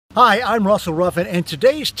Hi, I'm Russell Ruffin, and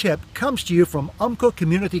today's tip comes to you from Umpqua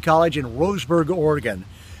Community College in Roseburg, Oregon.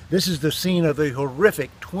 This is the scene of the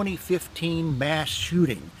horrific 2015 mass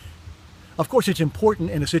shooting. Of course, it's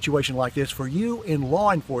important in a situation like this for you in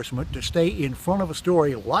law enforcement to stay in front of a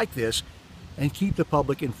story like this and keep the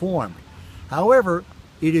public informed. However,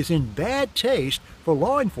 it is in bad taste for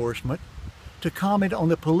law enforcement to comment on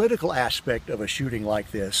the political aspect of a shooting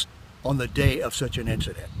like this on the day of such an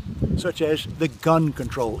incident, such as the gun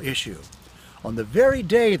control issue. On the very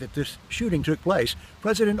day that this shooting took place,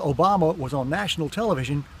 President Obama was on national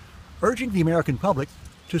television urging the American public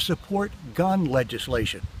to support gun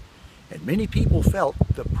legislation. And many people felt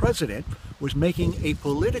the president was making a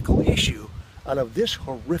political issue out of this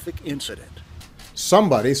horrific incident.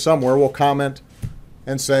 Somebody somewhere will comment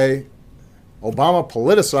and say, Obama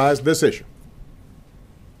politicized this issue.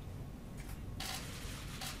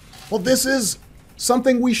 Well, this is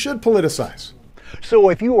something we should politicize. So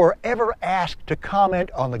if you are ever asked to comment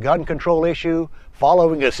on the gun control issue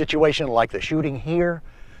following a situation like the shooting here,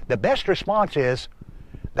 the best response is,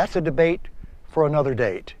 that's a debate for another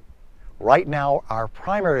date. Right now, our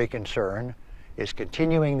primary concern is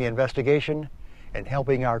continuing the investigation and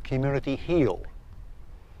helping our community heal.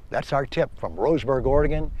 That's our tip from Roseburg,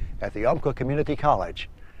 Oregon at the Umpqua Community College.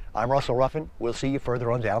 I'm Russell Ruffin. We'll see you further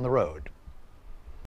on down the road.